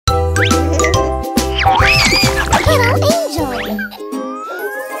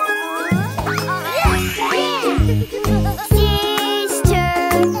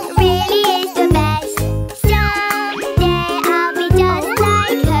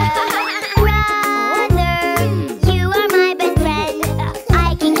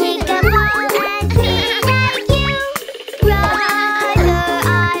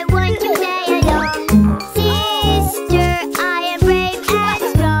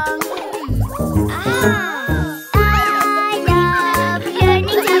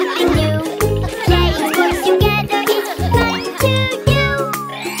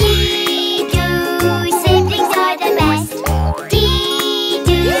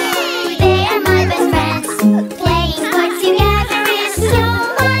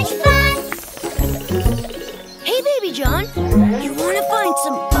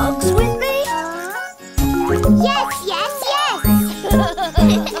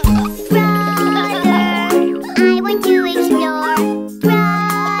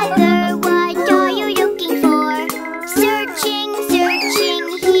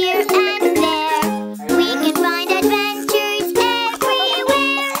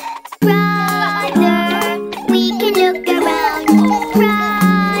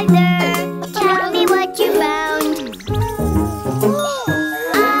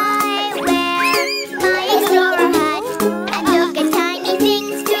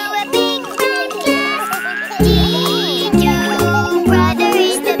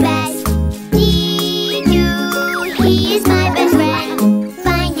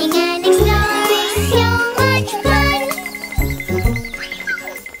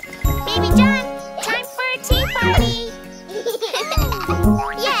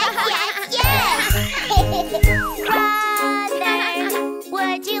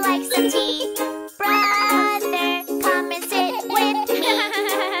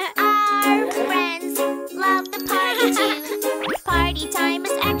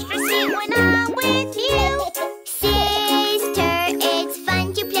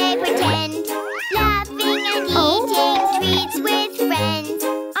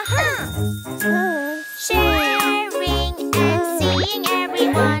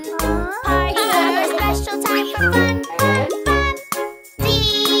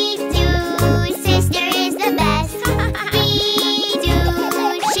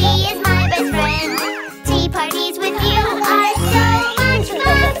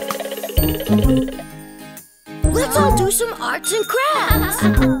some arts and crafts.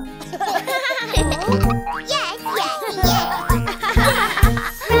 Yes, yes, yes.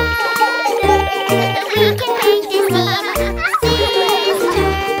 We can paint the scene.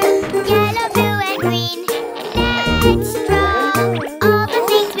 Yellow, blue, and green. Let's draw all the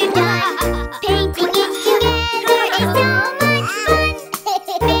things we've done. Painting it together is so much fun.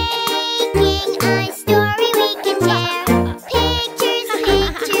 Making a story we can share. Pictures,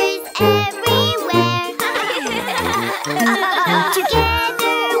 pictures everywhere.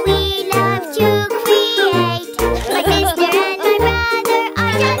 Together we love to create. My sister and my brother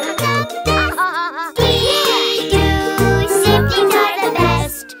are just Dee-doo, siblings are the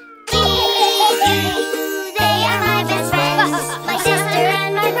best. Dee-doo, they are my best friends. My sister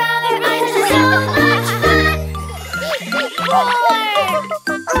and my brother are just so much fun.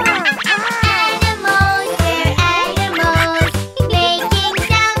 Animals, we're animals. Making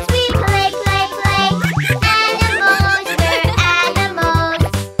sounds, we play, play, play. Animals, we're animals.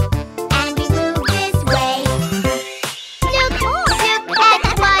 And we move this way. Look at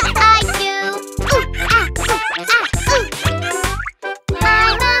what I do. Ooh, ah, ooh, ah, ooh.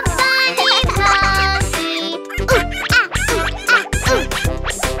 I'm a funny puppy. Ooh, ah, ooh, ah, ooh.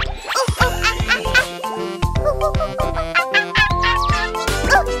 Ooh, ah, ah, ah. Ooh, ooh, ooh, ooh, ah, ah, ah. Ooh,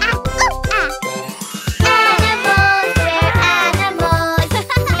 ah, ooh, ah. Animals, we're animals.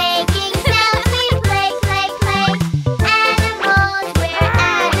 Making sounds, we play, play, play. Animals, we're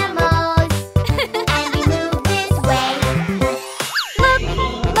animals. And we move this way. Look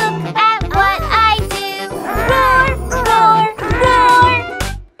at what I do. Roar, roar, roar.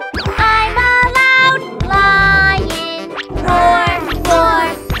 I'm a loud lion. Roar, roar,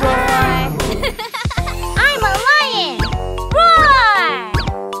 roar. I'm a lion. Roar.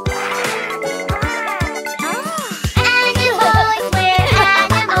 Animals, we're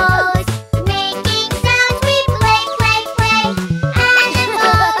animals. Making sounds, we play, play, play.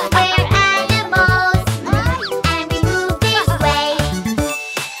 Animals, we're animals. And we move this way.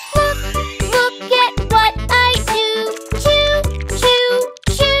 Look at what I do. Choo, choo,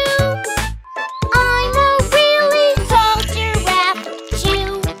 choo. I'm a really tall giraffe.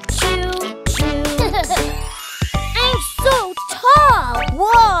 Choo, choo, choo. I'm so tall.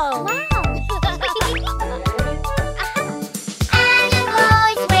 Whoa.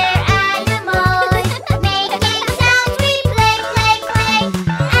 Animals, we're animals. Making sounds, we play, play, play.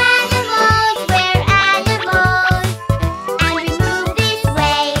 Animals, we're animals. And we move this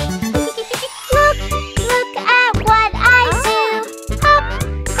way. Look at what I do. Hop,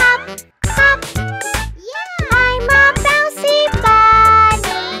 hop, hop. I'm a bouncy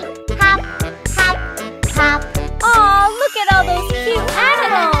bunny. Hop, hop, hop. Aw, look at all those cute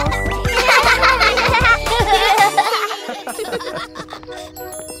animals.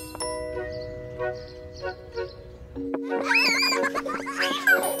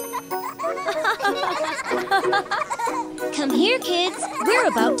 Come here, kids. We're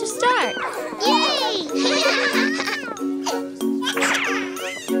about to start. Yay!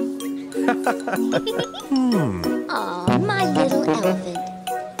 Aw, my little elephant.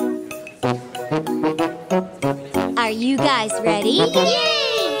 Are you guys ready?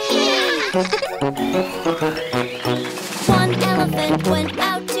 One elephant went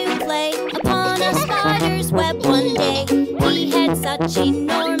out to play upon a spider's web one day. He had such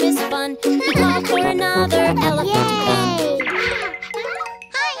enormous fun. He called for another elephant to come.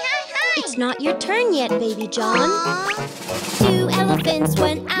 It's not your turn yet, baby John. Two elephants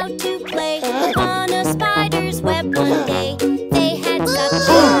went out to play upon a spider's web one day. They had such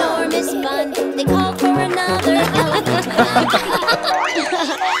enormous fun. They called for another elephant to come.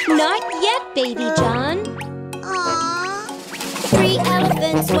 Not yet, baby John. Three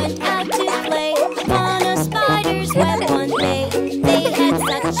elephants went out to play upon a spider's web one day. They had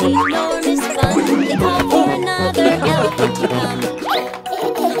such enormous fun. They called for another elephant to come.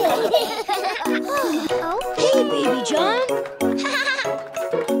 Hey, baby John.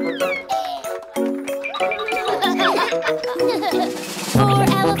 Four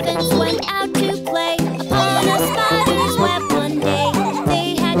elephants went out to play upon a spider's web one day. They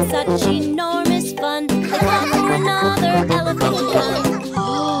had such enormous fun. They called for another elephant to come.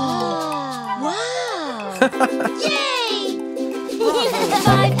 Wow! Yay!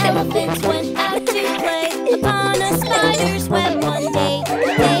 Five elephants went out to play upon a spider's web one day.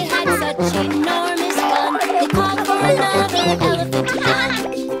 They had such enormous fun. They called for another elephant to come.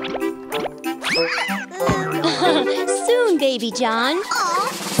 Soon, baby John.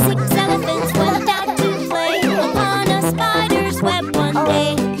 Six elephants went out to play upon a spider's web one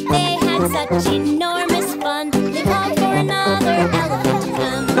day. They had such enormous fun. They called for another elephant to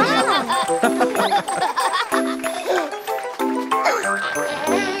come.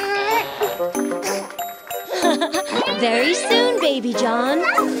 Very soon, Baby John.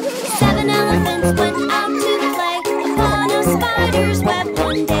 7 elephants went out to play upon a spider's web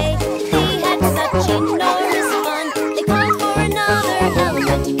one day. They had such enormous fun, they called for another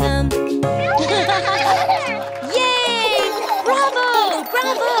elephant to come. Yay! Bravo!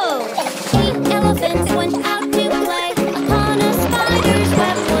 Bravo! 8 elephants went out to play upon a spider's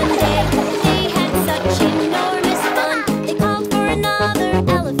web one day. They had such enormous fun, they called for another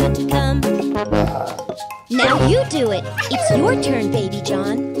elephant to come. Now you do it. It's your turn, Baby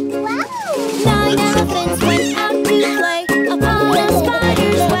John. 9 elephants went out to play upon a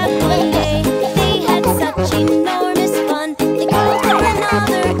spider's web one day. They had such enormous fun, they called for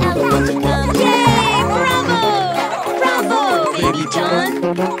another elephant to come. Yay! Bravo! Bravo, Baby John.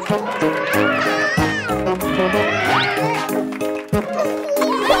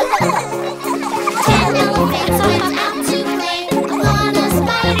 10 elephants went out to play upon a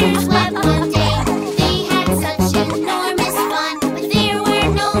spider's web one day. They had such enormous fun, but there were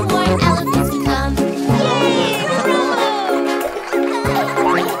no more elephants to come. My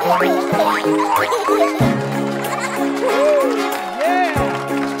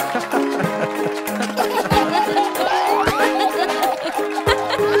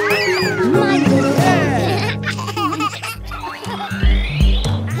little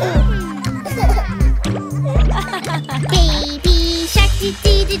Baby shark do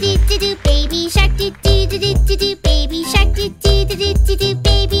do do do do do. Baby shark do do do do do do. Baby shark do do do do do do.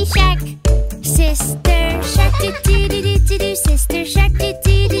 Baby shark. Sister shark do do do do do do. Sister shark do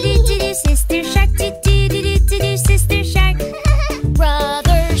do do do do do. Sister shark do do do do do do. Sister shark.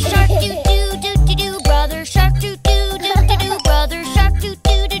 Brother shark do do do do do. Brother shark do do do do do. Brother shark do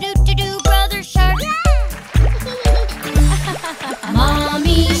do do do do do. Brother shark.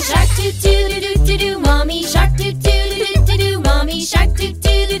 Mommy shark do do do do do do. Mommy shark do do do do do. Mommy shark do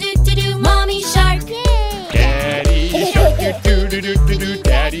do do do do do. Mommy shark. Daddy shark do do do do do.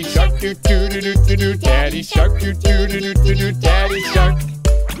 Daddy shark do do do do do. Daddy shark do do do do do. Daddy shark.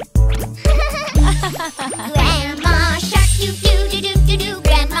 Grandma shark do do do do do do.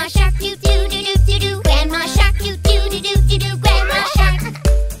 Grandma shark do do do do do do. Grandma shark do do do do do do. Grandma shark.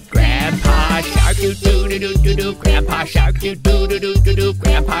 Grandpa shark do do do do do. Grandpa shark do do do do do.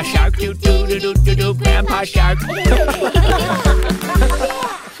 Grandpa shark do do do do do. Grandpa shark.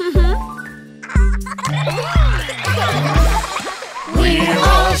 We're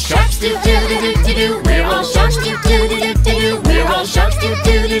all sharks do do do do do. We're all sharks do do do do do. We're all sharks do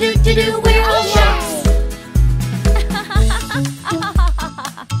do do do do. We're all sharks.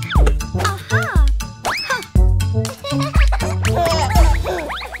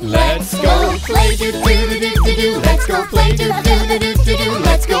 Let's go play do do do do do. Let's go play do do do do do.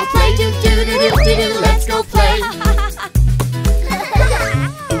 Let's go play do do do do do. Let's go play.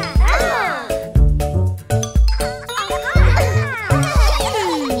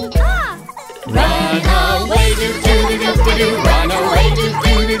 Run away do do do do do. Run away do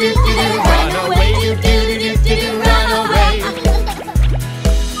do do do do. Run away do do do do do. Run away.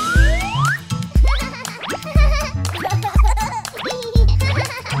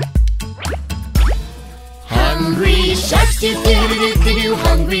 Hungry sharks do do do do do.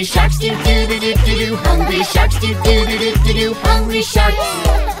 Hungry sharks do do do do do. Hungry sharks do do do do do. Hungry sharks.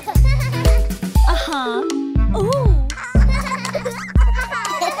 Uh-huh. Ooh.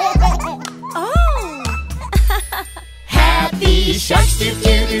 Happy sharks do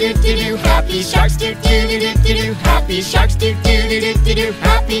do do do do. Happy sharks do do do do do. Happy sharks do do do do do.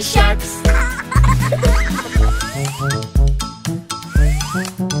 Happy sharks.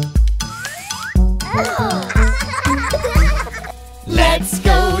 Let's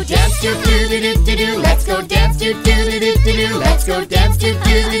go dance do do do do do. Let's go dance do do do do do. Let's go dance do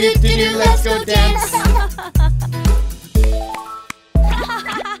do do do do. Let's go dance.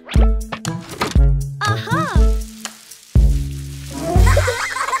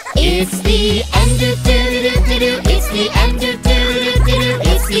 It's the end do do do do do. It's the end do do do do do.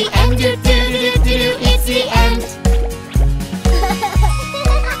 It's the end do do do do do. It's the end.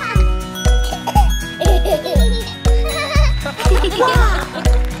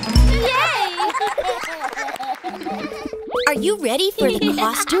 Are you ready for the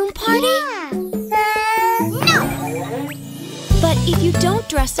costume party? No. But if you don't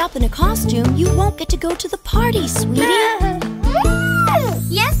dress up in a costume, you won't get to go to the party, sweetie.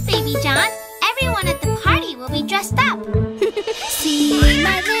 Yes, Baby John. Everyone at the party will be dressed up. See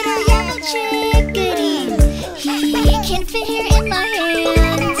my little yellow chickadee. He can fit here in my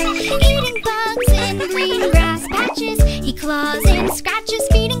hands. Eating bugs in green grass patches. He claws and scratches,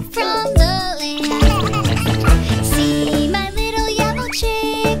 feeding from the land. See my little yellow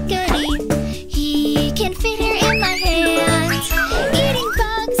chickadee. He can fit here in my hands.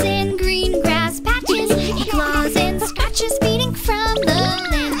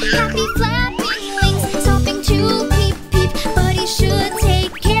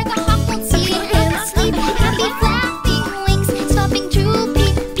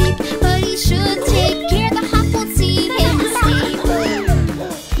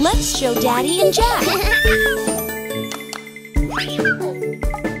 Daddy and Jack.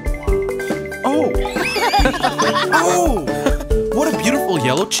 Oh! Oh! What a beautiful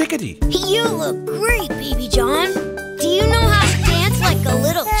yellow chickadee. You look great, Baby John. Do you know how to dance like a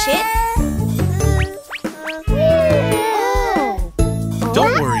little chick?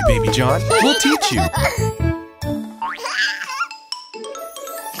 Don't worry, Baby John. We'll teach you.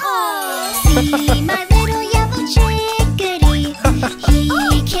 See my little yellow chickadee.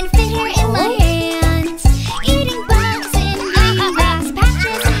 He can fit her in my hands. Eating bugs and green grass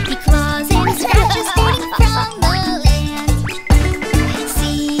patches. He claws and scratches feeding from the land.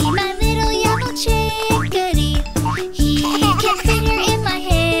 See my little yellow chickadee. He can fit her in my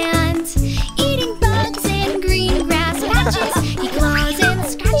hands. Eating bugs and green grass patches. He claws and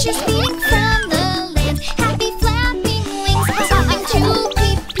scratches feeding from the land. Happy flapping wings, stopping to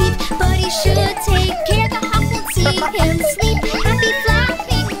peep peep. But he should take care, the hawk won't see him sleep. Happy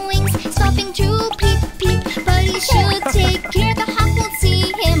flapping wings, stopping to peep peep. But he should take care, the hawk won't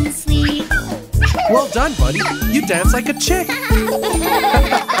see him sleep. Well done, buddy. You dance like a chick.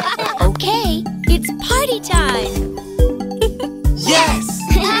 Okay, it's party time. Yes!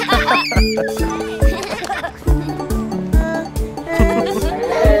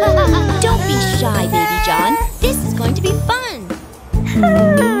 Don't be shy, Baby John. This is going to be fun.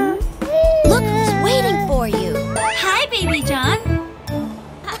 Look who's waiting for you. Hi, Baby John.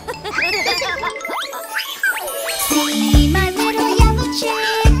 See my little yellow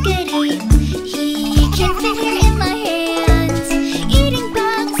chickadee. He can fit her in my hands. Eating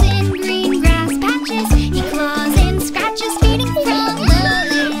bugs and green grass patches. He claws and scratches feeding from the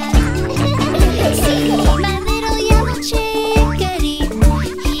land. See my little yellow chickadee.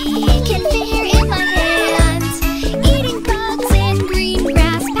 He can fit her in my hands. Eating bugs and green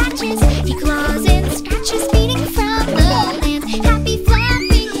grass patches. He claws and scratches feeding from the land. Happy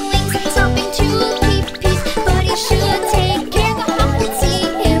flapping wings, stopping to peep peep. But he should take care, the hawk would see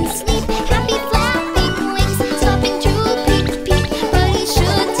him sleep. Happy flapping wings, stopping to peep peep. But he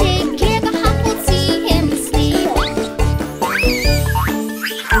should take care, the hawk would see him sleep.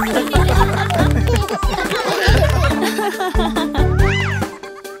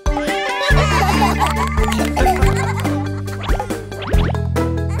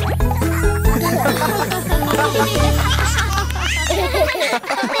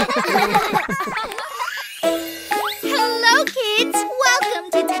 Hello, kids! Welcome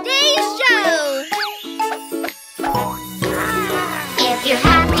to today's show! If you're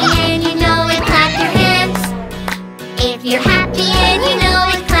happy and you know it, clap your hands. If you're happy and you know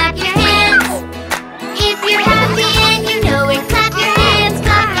it, clap your hands. If you're happy and you know it, clap your hands,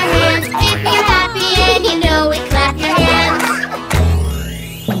 clap your hands. If you're happy and you know it, clap your hands.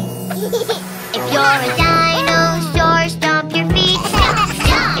 If you're a dinosaur, stomp your feet, stomp,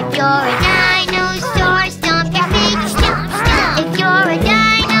 stomp. If you're a dinosaur, stomp your feet, stomp, stomp. If you're a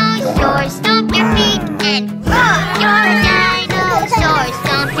dinosaur, stomp your feet and roar. If you're a dinosaur,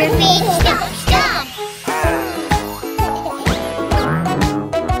 stomp your feet, stomp, stomp.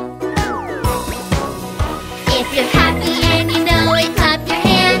 If you're happy and you know it, clap your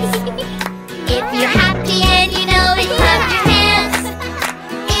hands. If you're happy and you know it, clap your hands.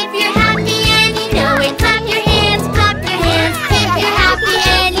 If you're happy and you know it, clap your hands, clap your hands. If you're happy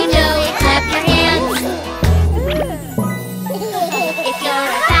and you know it, clap your hands. If you're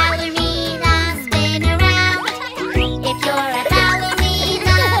a ballerina, spin around. If you're a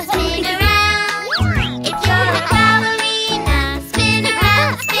ballerina, spin around. If you're a ballerina, spin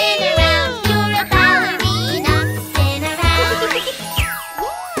around, spin around. You're a ballerina, spin around.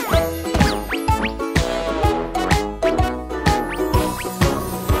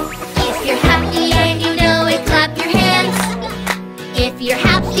 If you're happy and you know it, clap your hands. If you're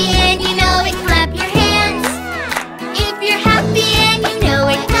happy and you know it, clap your hands. If you're happy and you know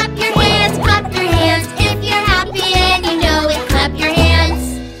it, clap your hands, clap your hands. If you're happy and you know it, clap your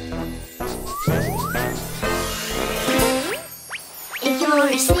hands. If you're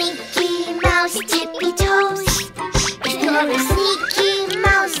a sneaky mouse, tippy toes. If you're a sneaky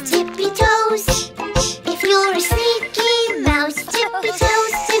mouse, tippy toes. If you're a sneaky mouse, tippy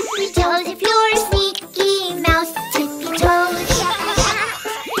toes, tippy toes. If you're a sneaky mouse, tippy toes.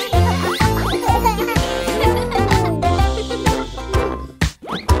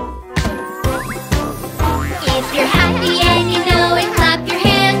 If you're happy and you know it, clap your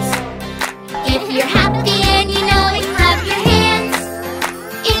hands. If you're happy and you know it, clap your hands.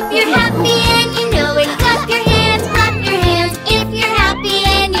 If you're happy and you know it, clap your hands, clap your hands. If you're happy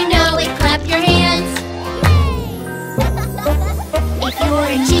and you know it, clap your hands. If you're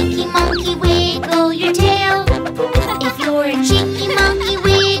a cheeky monkey, wiggle your tail. If you're a cheeky monkey,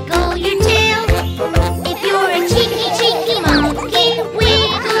 wiggle your tail.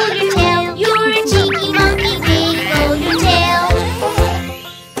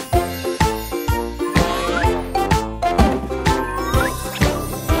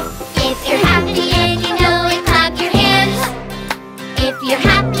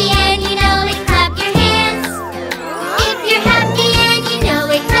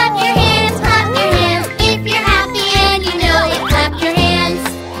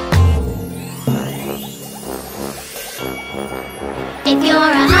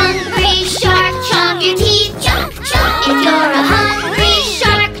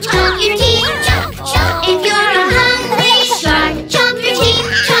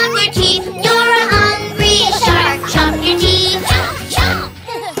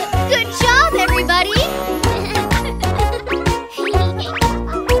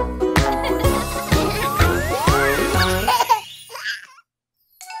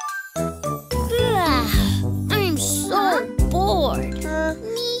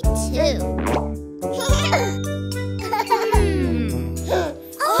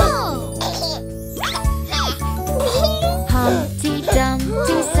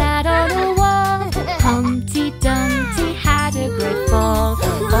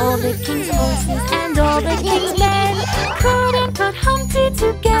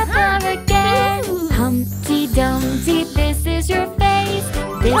 together again. Humpty Dumpty, this is your face.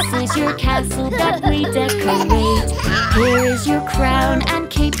 This is your castle that we decorate. Here is your crown and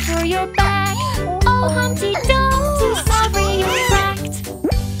cape for your back. Oh, Humpty Dumpty, sorry you cracked.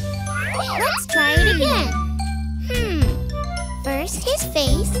 Let's try it again. First his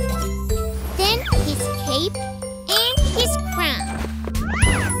face, then his cape and his crown.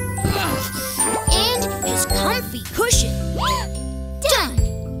 And his comfy cushion. Done!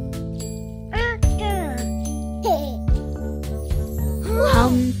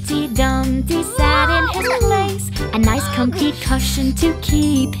 Humpty Dumpty sat in his place, a nice comfy cushion to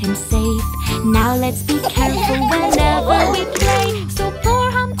keep him safe. Now let's be careful whenever we play, so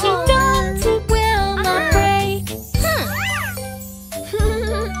poor Humpty Dumpty will not break.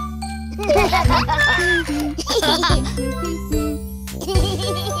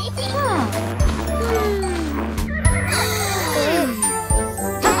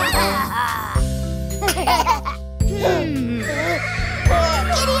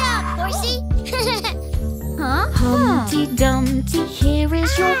 Giddy up, horsey! Humpty Dumpty, here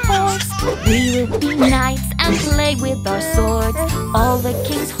is your horse. We will be knights and play with our swords. All the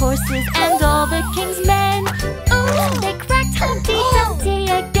king's horses and all the king's men. Ooh, they cracked Humpty Dumpty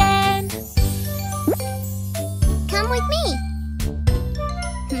again. Come with me.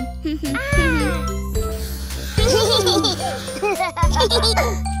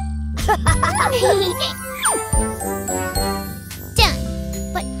 Done.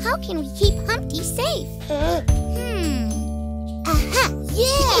 But how can we keep Humpty safe? Aha!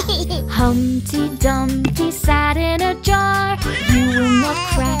 Yeah! Humpty Dumpty sat in a jar. You will not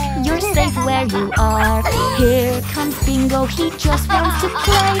crack, you're safe where you are. Here comes Bingo, he just wants to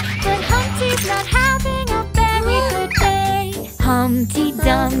play, but Humpty's not having a very good day. Humpty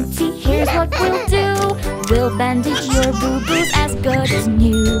Dumpty, here's what we'll do. We'll bandage your boo-boos as good as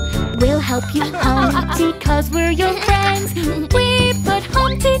new. We'll help you, Humpty, 'cause we're your friends. We put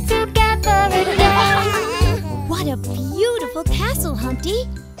Humpty together again. What a beautiful castle, Humpty.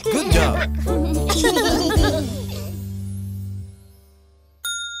 Good job.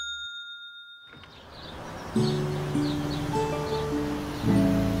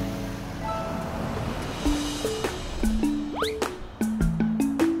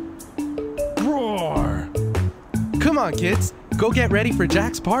 Roar! Come on, kids. Go get ready for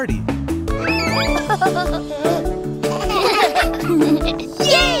Jack's party.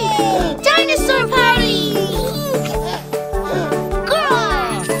 Yay! Dinosaur party!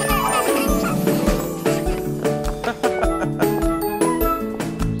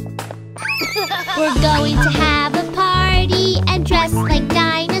 We're going to have a party and dress like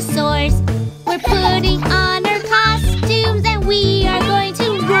dinosaurs. We're putting on our costumes and we are going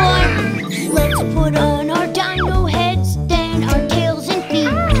to roar. Let's put on our dino heads, then our tails and feet,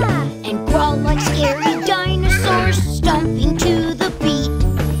 and growl like scary dinosaurs, stomping to the beat.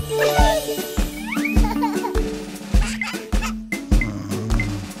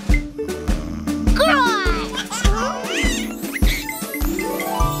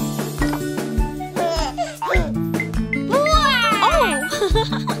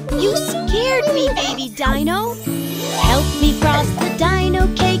 You scared me, baby dino. Help me frost the dino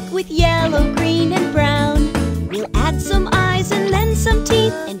cake with yellow, green, and brown. We'll add some eyes and then some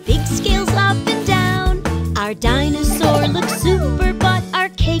teeth and big scales up and down. Our dinosaur looks super, but our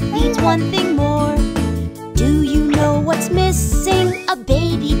cake needs one thing more. Do you know what's missing? A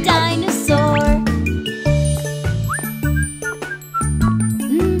baby dinosaur.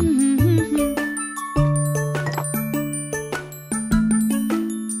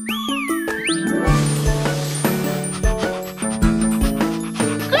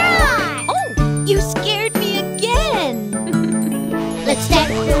 You scared me again! Let's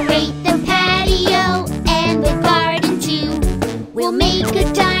decorate the patio and the garden too. We'll make a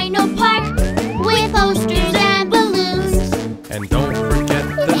dino park with posters and balloons. And don't forget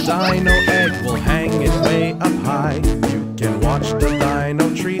the dino egg. We'll hang it way up high. You can watch the dino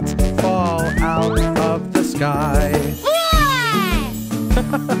treats fall out of the sky.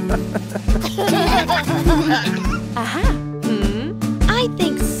 Aha! I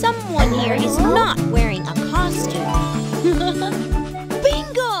think someone here is not wearing a costume.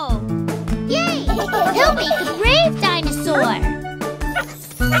 Bingo! Yay! He'll make a brave dinosaur.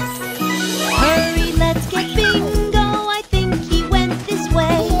 Hurry, let's get Bingo. I think he went this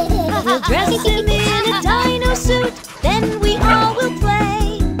way. We'll dress him in a dino suit, then we all will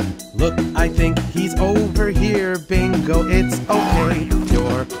play. Look, I think he's over here, Bingo. It's okay.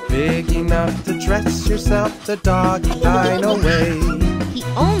 You're big enough to dress yourself the doggy dino way. He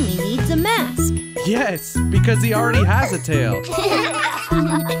only needs a mask. Yes, because he already has a tail.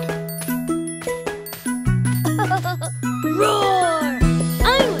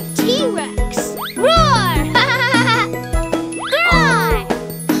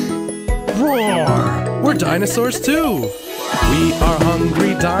 dinosaurs too. We are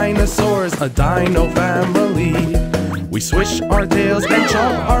hungry dinosaurs, a dino family. We swish our tails and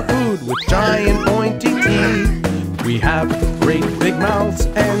chomp our food with giant pointy teeth. We have great big mouths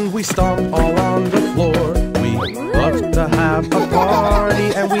and we stomp all on the floor. We love to have a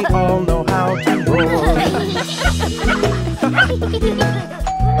party and we all know how to roar.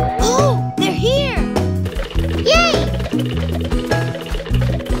 Oh, they're here! Yay!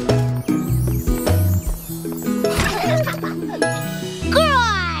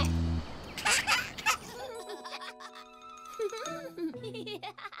 Roar!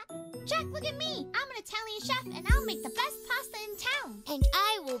 Jack, look at me! I'm an Italian chef and I'll make the best pasta in town. And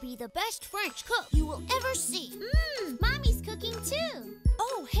I will be the best French cook you will ever see. Mommy's cooking too.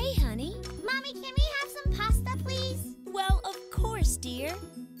 Oh, hey, honey. Mommy, can we have some pasta, please? Well, of course, dear.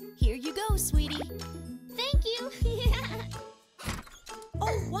 Here you go, sweetie. Thank you.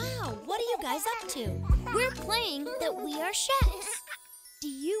 Oh, wow. What are you guys up to? We're playing that we are chefs. Do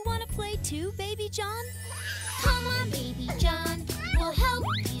you want to play too, Baby John? Come on, Baby John, we'll help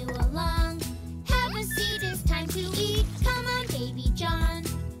you along. Have a seat, it's time to eat. Come on, Baby John,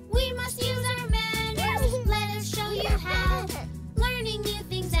 we must use our manners. Let us show you how. Learning new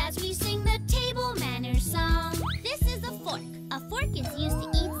things as we sing the table manners song. This is a fork. A fork is used to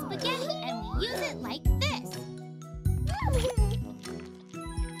eat spaghetti, and we use it like this.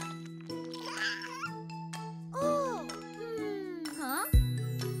 Oh, huh?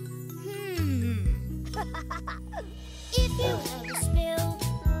 If you have a spill,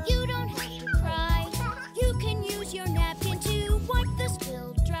 you don't have to cry. You can use your napkin to wipe the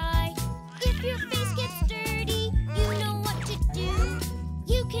spill dry. If your face gets dirty, you know what to do.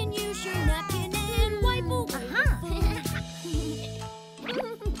 You can use your napkin and wipe away the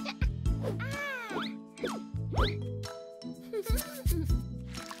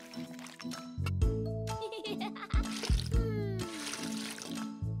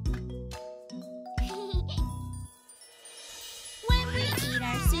When we eat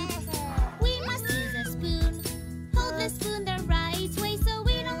our soup, we must use a spoon. Hold the spoon the right way so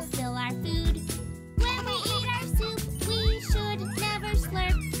we don't spill our food. When we eat our soup, we should never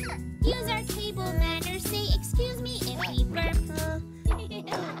slurp. Use our table manners, say excuse me if we burp.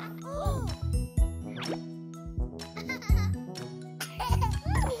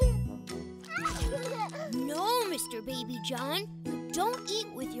 No, Mr. Baby John. You don't eat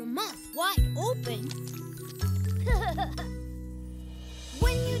with your mouth wide open.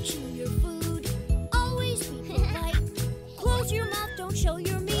 When you chew your food, always be polite. Close your mouth, don't show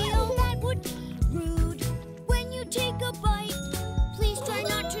your meal, that would be rude. When you take a bite, please try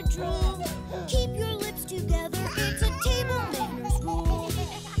not to drool. Keep your lips together, it's a table manners rule.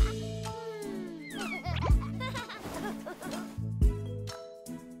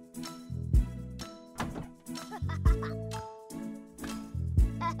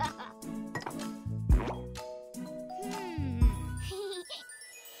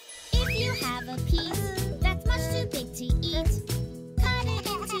 If you have a piece that's much too big to eat, cut it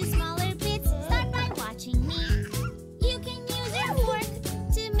into smaller bits, start by watching me. You can use your fork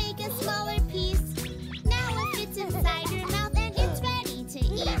to make a smaller piece. Now it fits inside your mouth and it's ready to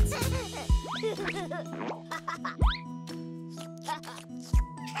eat.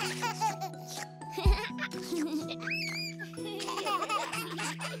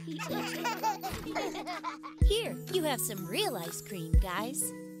 Here, you have some real ice cream,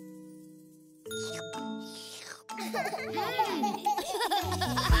 guys.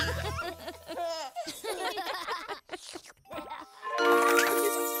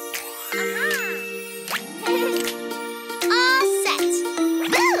 All set.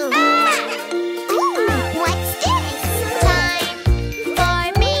 Boom! Ooh, what's this? Time for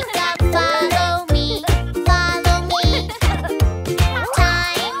makeup. Follow me. Follow me.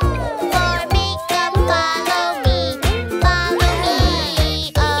 Time for makeup. Follow me. Follow me.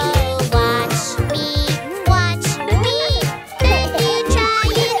 Oh, watch me. Watch me. Then you try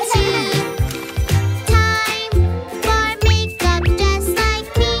it too. Time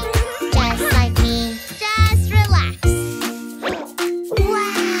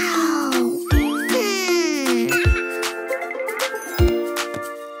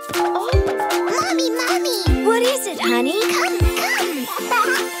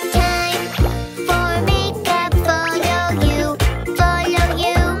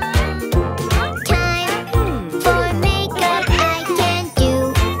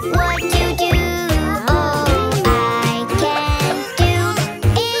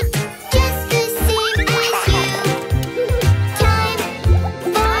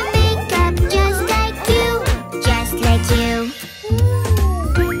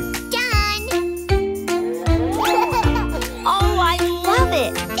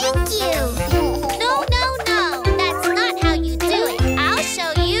you. No, that's not how you do it. I'll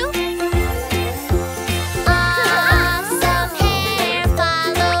show you. Awesome hair,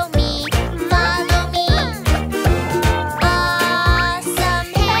 follow me, follow me. Awesome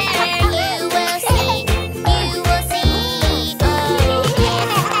hair, you will see, you will see. Oh, if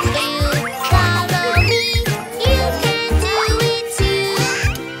you follow me, you can do it too.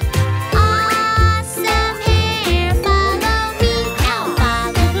 Awesome hair, follow me, now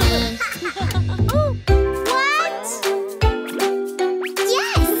follow me. What?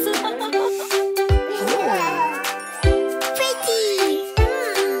 Yes! Pretty!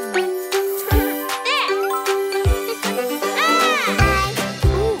 There! I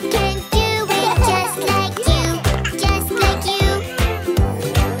can do it just like you, just like you.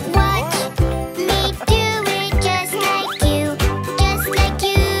 Watch me do it just like you, just like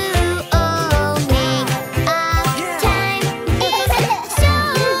you. Oh, make up time is so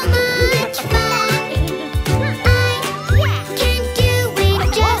much fun. I can do it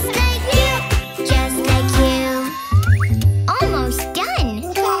just like you, just like you. Almost done.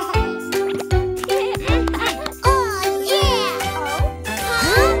 Oh, yeah.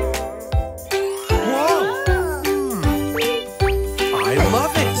 Huh? Whoa! I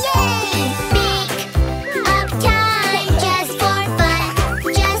love it! Yay! Make up time just for fun,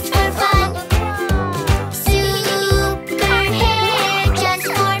 just for fun. Super hair just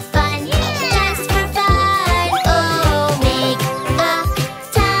for fun, just for fun. Oh, make up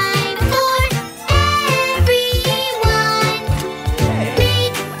time for everyone.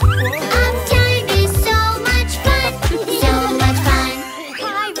 Make up time is so much fun, so much fun.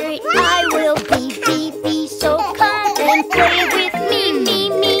 Pirate, I will be, so come and play with me,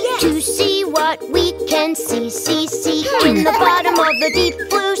 to see what we can see, in the bottom of the deep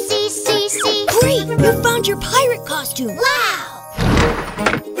blue sea. Great! You found your pirate costume! Wow!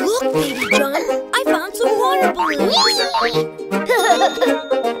 Look, Baby John, I found some water balloons.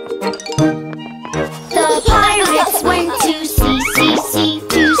 The pirates went to sea,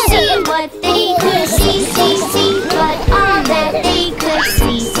 to see what they could see. But all that they could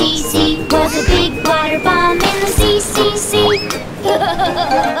see was a big water bomb in the sea.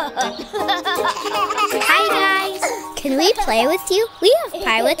 Hi guys! Can we play with you? We have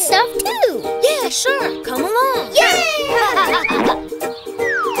pirate stuff too! Yeah, sure. Come along.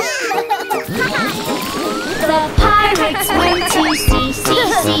 The pirates went to sea,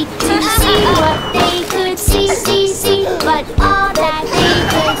 to see what they could see. But all that they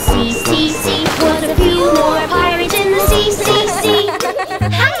could see was a few more pirates in the sea.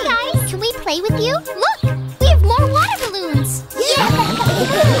 Hi guys! Can we play with you? Look! We have more water balloons!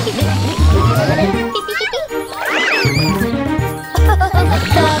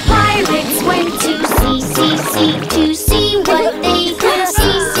 The pirates went to sea, to see what they could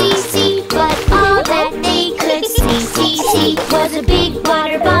see. But all that they could see was a big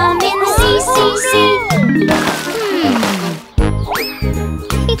water bomb in the sea.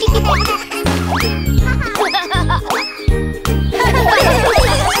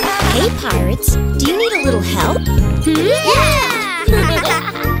 Hey, pirates, do you need a little help?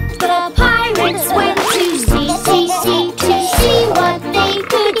 The pirates went to sea, to see what they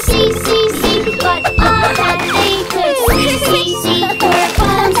could see. But all that they could see were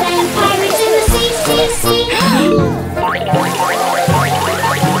bombs and pirates in the sea.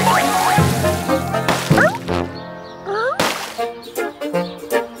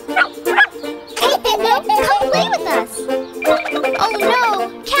 Hey, Bingo, come play with us! Oh no!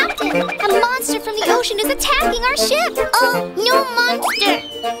 Captain, a monster from the ocean is attacking our ship! Oh, no monster!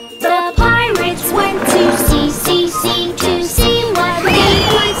 The pirates went to sea, to see what they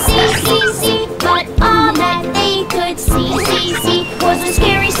could see. But all that they could see was a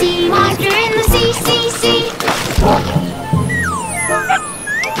scary sea monster in the sea.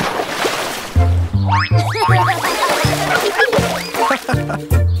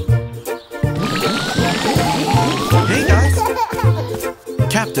 Hey guys!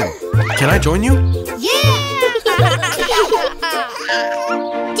 Captain, can I join you?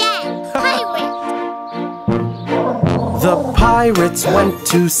 Dad, pirate! The pirates went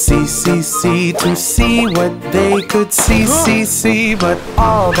to sea, to see what they could see. But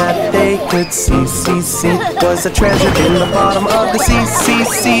all that they could see was a treasure in the bottom of the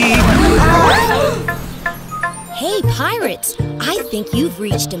sea. Hey, pirates, I think you've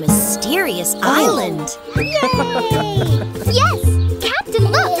reached a mysterious island. Yes! Captain,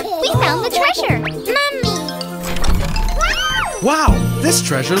 look! We found the treasure! Mommy! Wow, this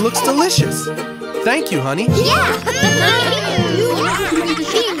treasure looks delicious. Thank you, honey. Yeah!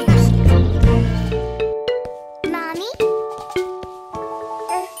 Mommy?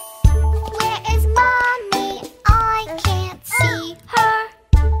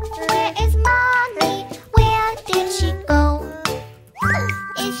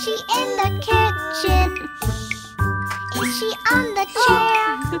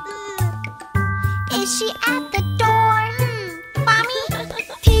 Is she at the door? Mommy?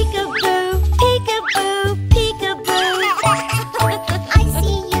 Peekaboo, peekaboo, peekaboo. I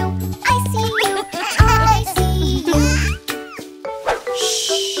see you, I see you, I see you.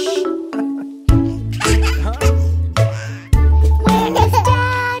 Shh. Where is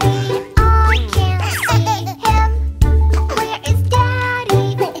Daddy? I can't see him. Where is Daddy?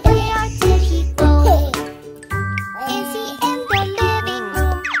 Where did he go? Is he in the living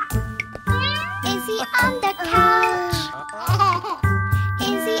room? Is he on the couch?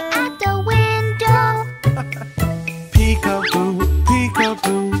 Is he at the window? Peekaboo,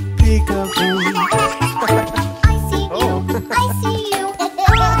 peekaboo, peekaboo. I see you, I see you,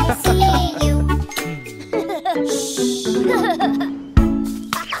 I see you.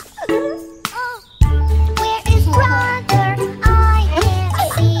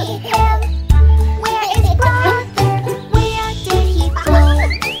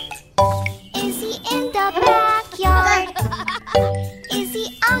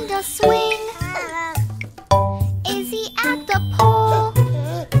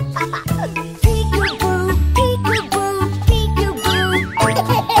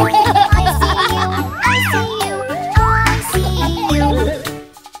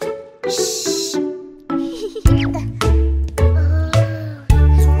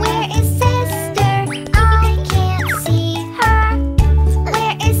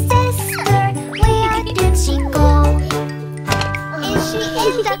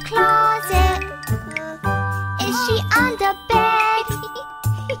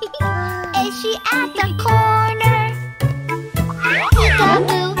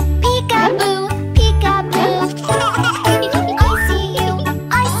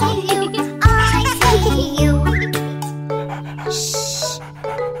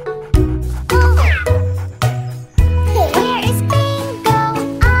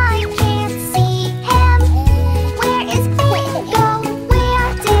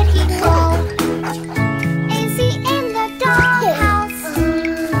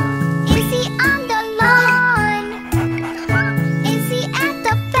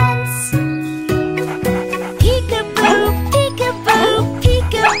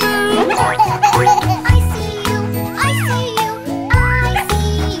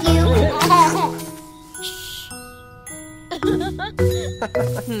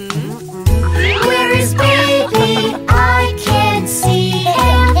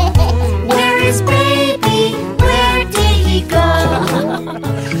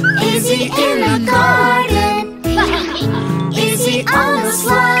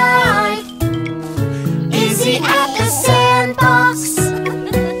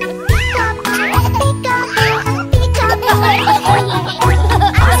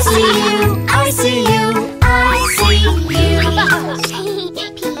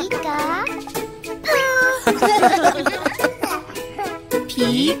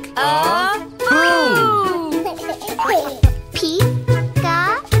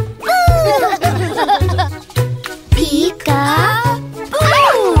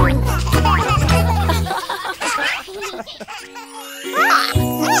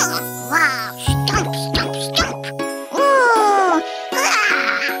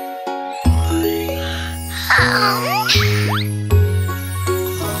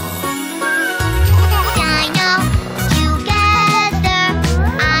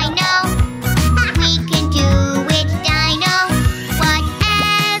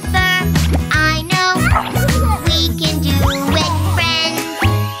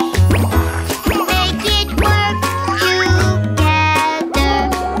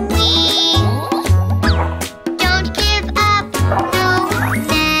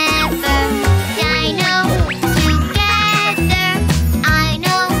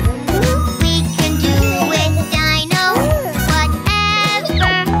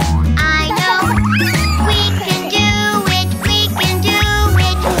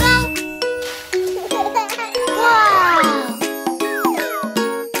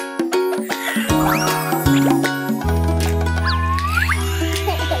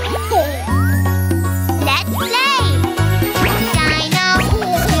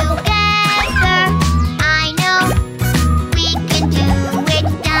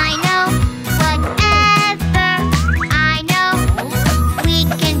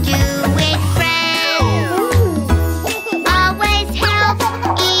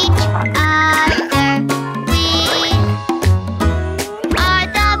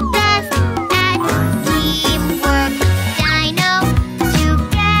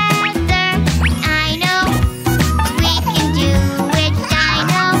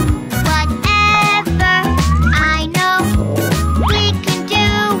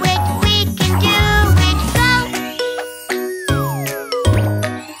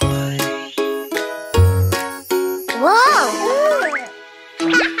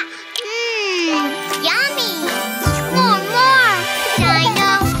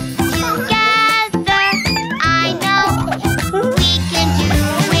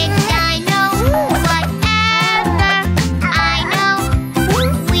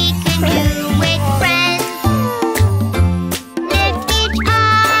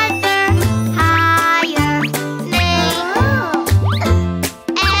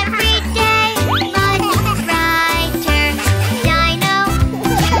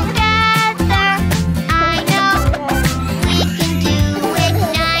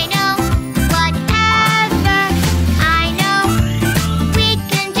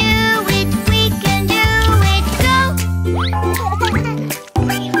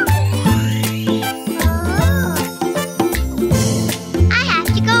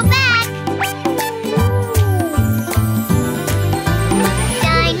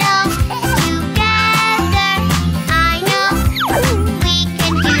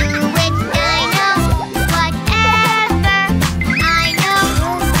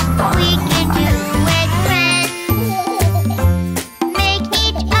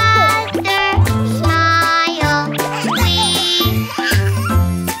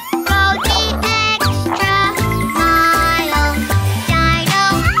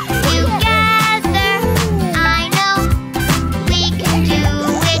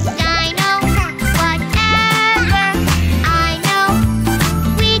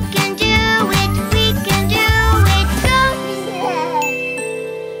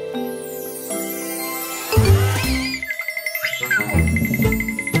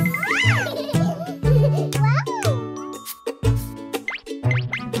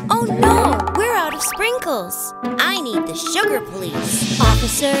 Oh no, we're out of sprinkles. I need the sugar police.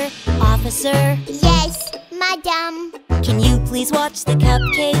 Officer, officer. Yes, madam. Can you please watch the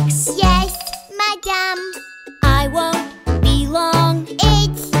cupcakes? Yes, madam. I won't be long.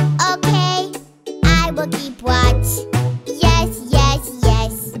 It's okay. I will keep watch. Yes, yes,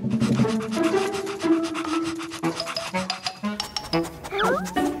 yes.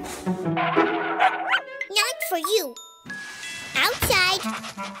 Not for you. Outside.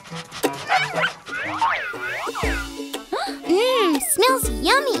 Smells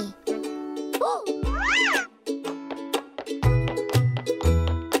yummy.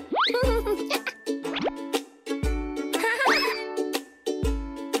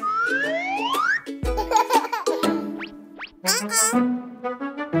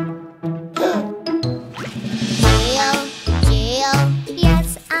 Jill.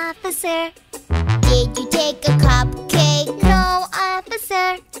 Yes, officer. Did you take a cupcake? No,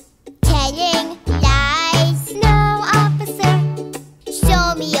 officer. Telling lies? No, officer.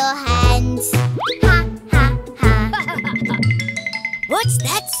 Show me your hands. Ha, ha, ha. What's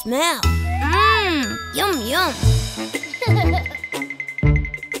that smell? Yum, yum.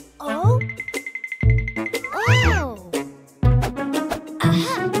 Oh? Oh.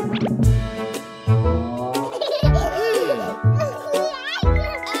 Aha.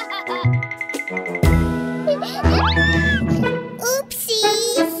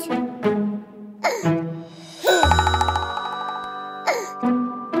 Oopsies.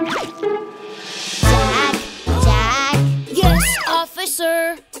 Jack. Yes,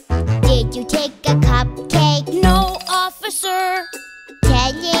 officer. Did you take a cupcake? No, officer.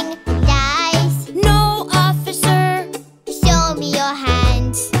 Telling lies? No, officer. Show me your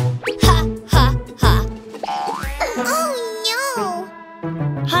hands. Ha, ha, ha. Oh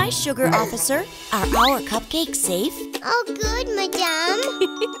no! Hi, sugar officer. Are our cupcakes safe? Oh good,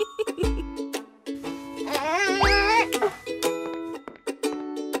 madam.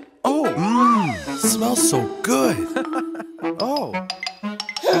 Oh, smells so good. Oh.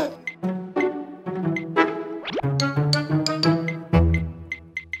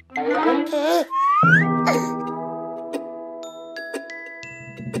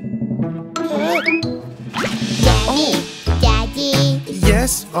 Daddy,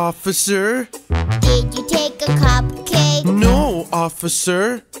 Yes, officer. did you take a cupcake? No,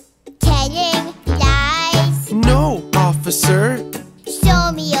 officer. Telling lies? No, officer.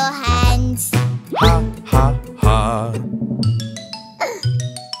 Show me your hands. Ha, ha, ha.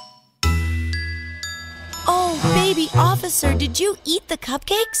 Oh, baby officer, did you eat the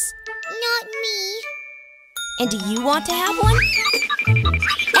cupcakes? Not me. And do you want to have one?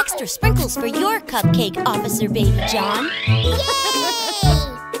 Extra sprinkles for your cupcake, Officer Baby John.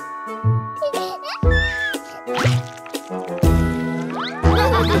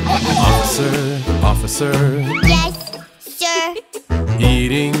 Officer, Yes, sir.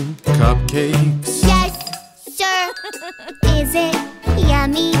 eating cupcakes. Yes, sir. Is it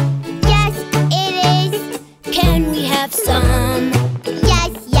yummy? Yes, it is. Can we have some?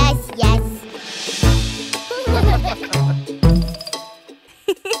 Yes, yes, yes.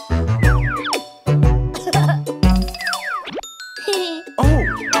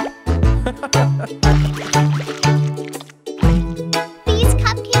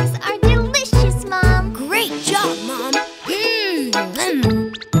 Oh,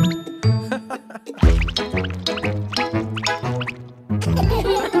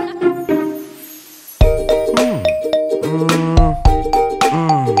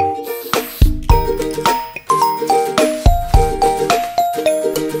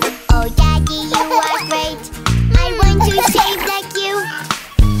 Daddy, you are great. I want to shave like you.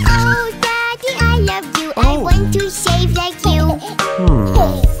 Oh, Daddy, I love you. I want to shave like you.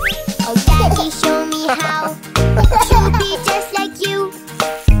 Oh, Daddy, show me how to be just like you.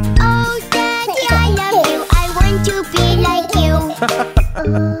 Oh, Daddy, I love you. I want to be like you.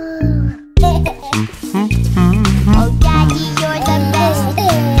 Oh, Daddy, you're the best.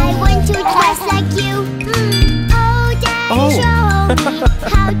 I want to dress like you. Oh, Daddy, show me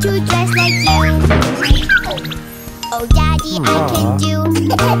how to dress like you. Oh, Daddy, I can do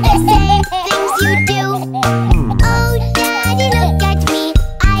the same things you do. Oh, Daddy, look at me.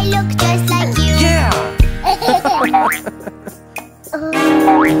 I look just like you.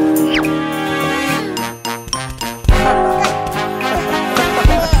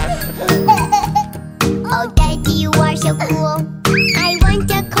 Oh, Daddy, you are so cool. I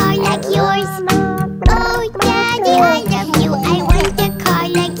want a car like yours. Oh, Daddy, I love you. I want a car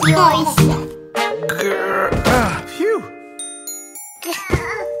like yours. Phew.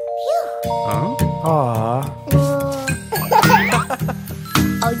 Aww.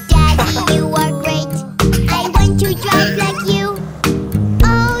 Oh, Daddy, you are great. I want to drive like you.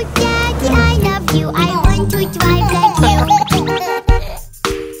 Oh, Daddy, I love you. I want to drive like you.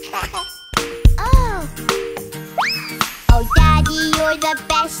 Oh, Daddy, you're the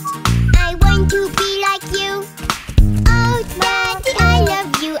best. I want to be like you. Oh, Daddy, I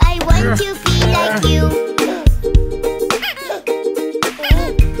love you. I want to be like you.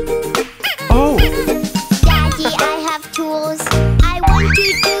 Oh. Daddy, I have tools. I want to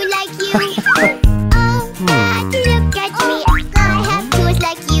do like you. Oh, Daddy, look at me. I have tools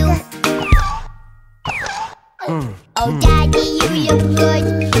like you. Oh, Daddy, you look good.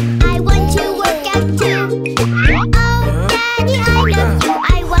 I want to work out too. Oh, Daddy, I love you.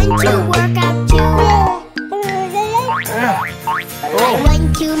 I want to work out too. I want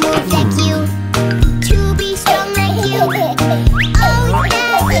to move like you, to be strong like you. Oh,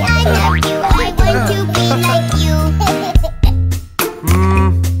 Daddy, I love you. I want to be like you.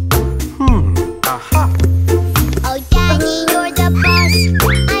 Oh, Daddy, you're the boss.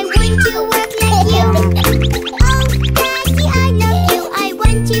 I want to work like you. Oh, Daddy, I love you. I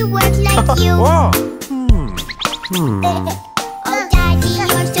want to work like you. Oh, Daddy,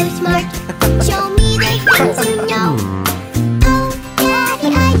 you're so smart. Show me the things you know. Oh, Daddy,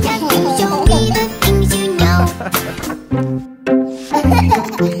 I love you. Show me the things you know.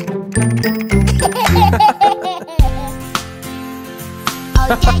 Oh,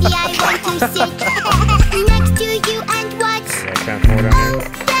 Daddy, I want to sit next to you and watch. Oh,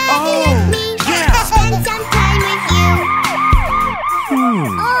 Daddy, let me spend some time with you.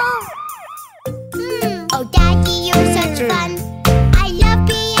 Oh, Daddy, you're such fun. I love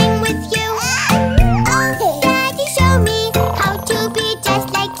being with you. Oh, Daddy, show me how to be just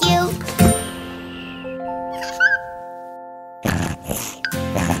like you.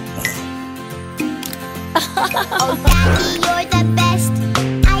 Oh, Daddy, you're the best.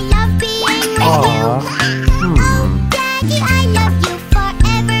 I love being with you. Oh, Daddy, I love you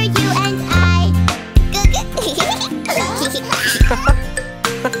forever, you and I.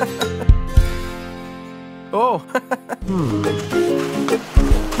 Oh.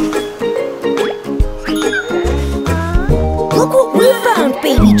 Look what we found,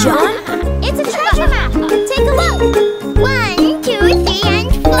 Baby John. It's a treasure map. Take a look. 1, 2, 3,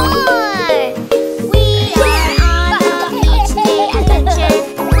 and 4. We are on a beach day adventure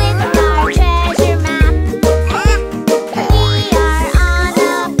with our treasure map. We are on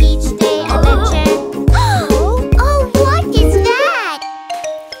a beach day adventure. Oh, what is that?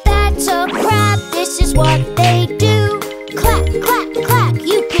 That's a crab. This is what they do. Clap, clap, clap.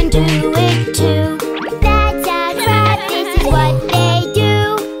 You can do it too. That's a crab. This is what they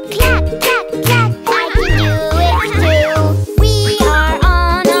do. Clap, clap, clap. I can do it too. We are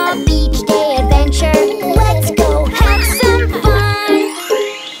on a beach day adventure. Let's go have some fun.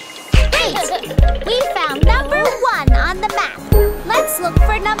 Great! We found number 1 on the map. Let's look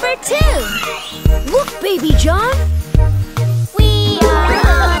for number 2. Look, Baby John. We are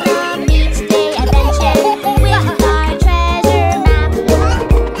on a beach day adventure with our treasure map.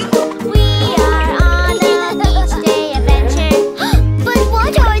 We are on a beach day adventure. But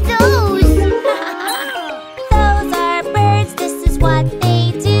what are those? Those are birds, this is what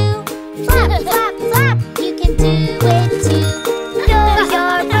they do. Flap, flap, flap, you can do it too. Those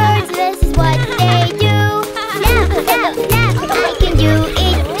are birds. This is what they do. Flap, flap, flap. I can do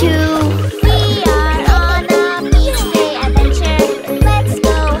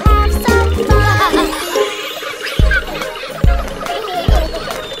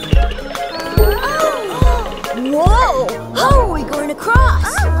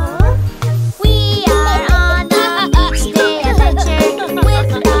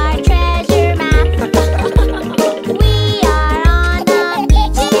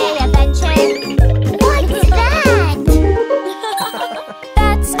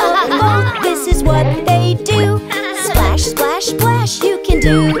is what they do. Splash, splash, splash, you can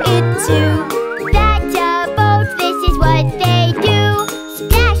do it too. That's a boat, this is what they do.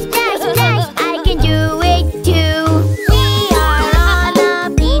 Splash, splash, splash, I can do it too. We are on a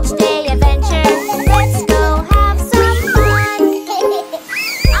beach day adventure. Let's go have some fun.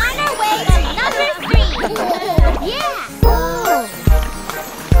 On our way to number 3. Yeah!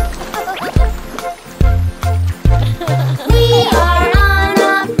 We are on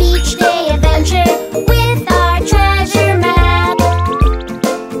a beach day adventure with our treasure map.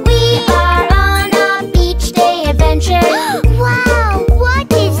 We are on a beach day adventure. Wow,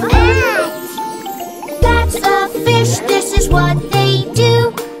 what is that? That's a fish, this is what they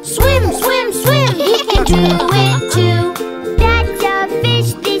do. Swim, swim, swim, he can do it too. That's a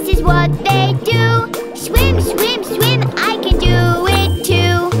fish, this is what they do. Swim, swim, swim, I can do it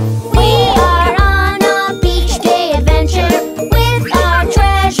too. We are on a beach day adventure with our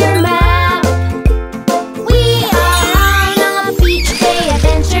treasure map. We are on a beach day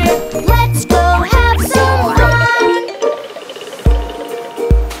adventure. Let's go have some fun.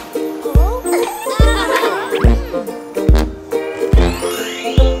 Look,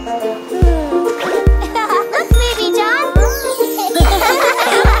 Baby John.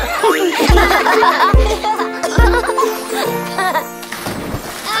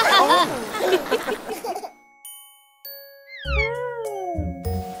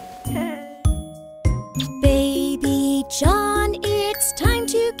 Baby John, it's time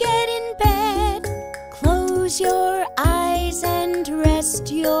to get in bed. Close your eyes and rest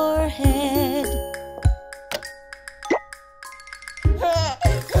your head.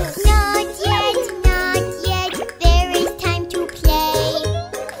 Not yet, there is time to play.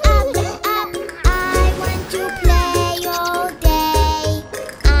 Up, up, I want to play all day.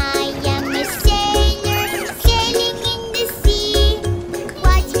 I am a sailor, sailing in the sea.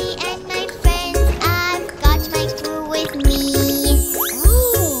 Watch me and my friends, I've got my crew with me.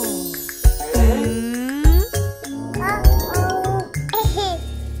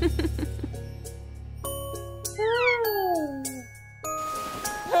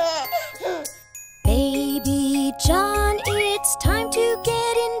 Baby John, it's time to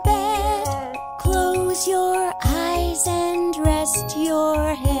get in bed. Close your eyes and rest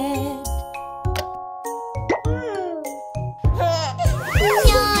your head.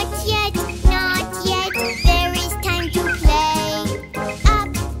 Not yet, there is time to play. Up,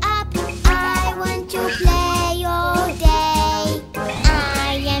 up, I want to play all day.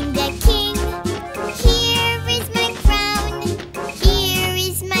 I am the king, here is my crown. Here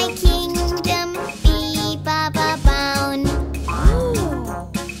is my kingdom, be Baba bound.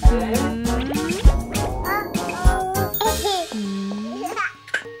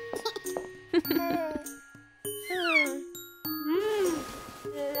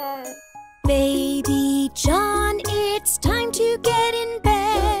 Baby John, it's time to get in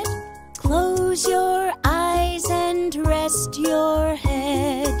bed. Close your eyes and rest your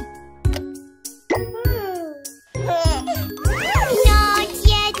head.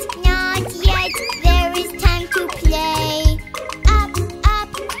 Not yet, there is time to play. Up, up,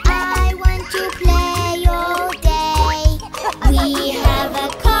 I want to play all day. We have a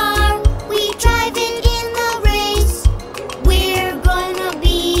car, we drive it in the race. We're gonna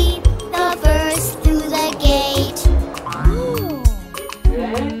be the first through the gate.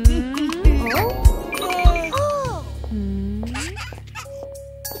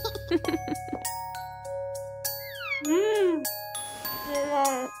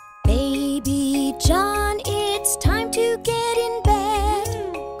 Baby John, it's time to get in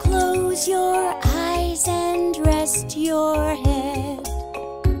bed. Close your eyes and rest your head.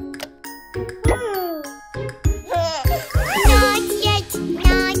 Not yet,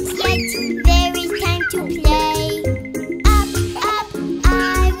 there is time to play. Up, up,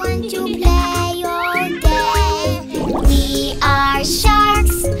 I want to play all day. We are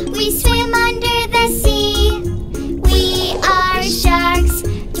sharks, we swim under the sea. We are sharks,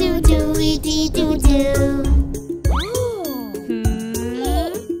 do-do-dee-doo-doo.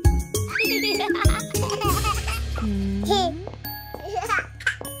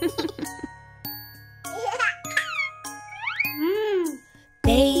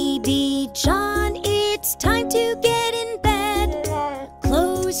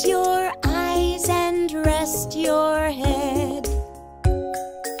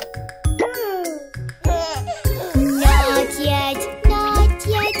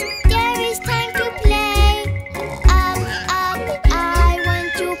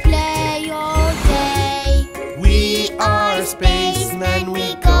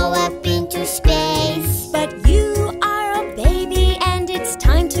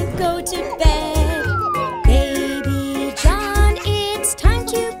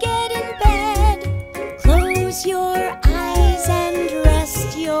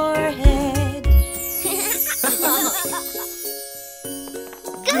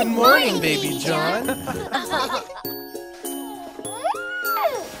 Good morning, Baby John.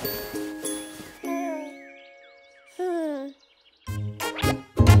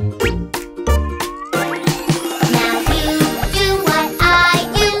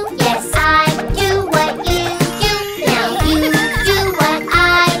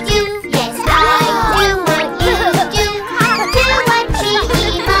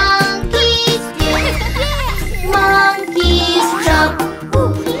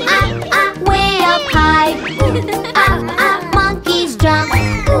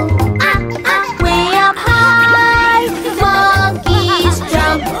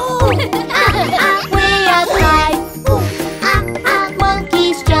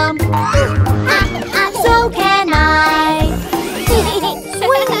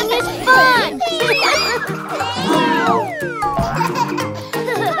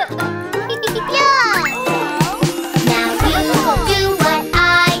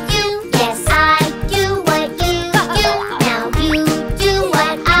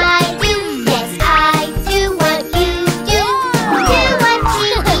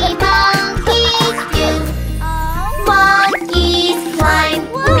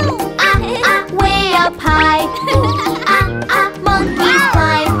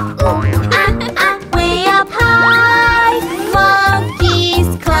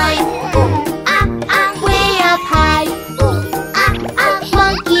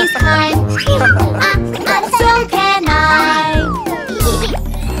 Monkeys climb.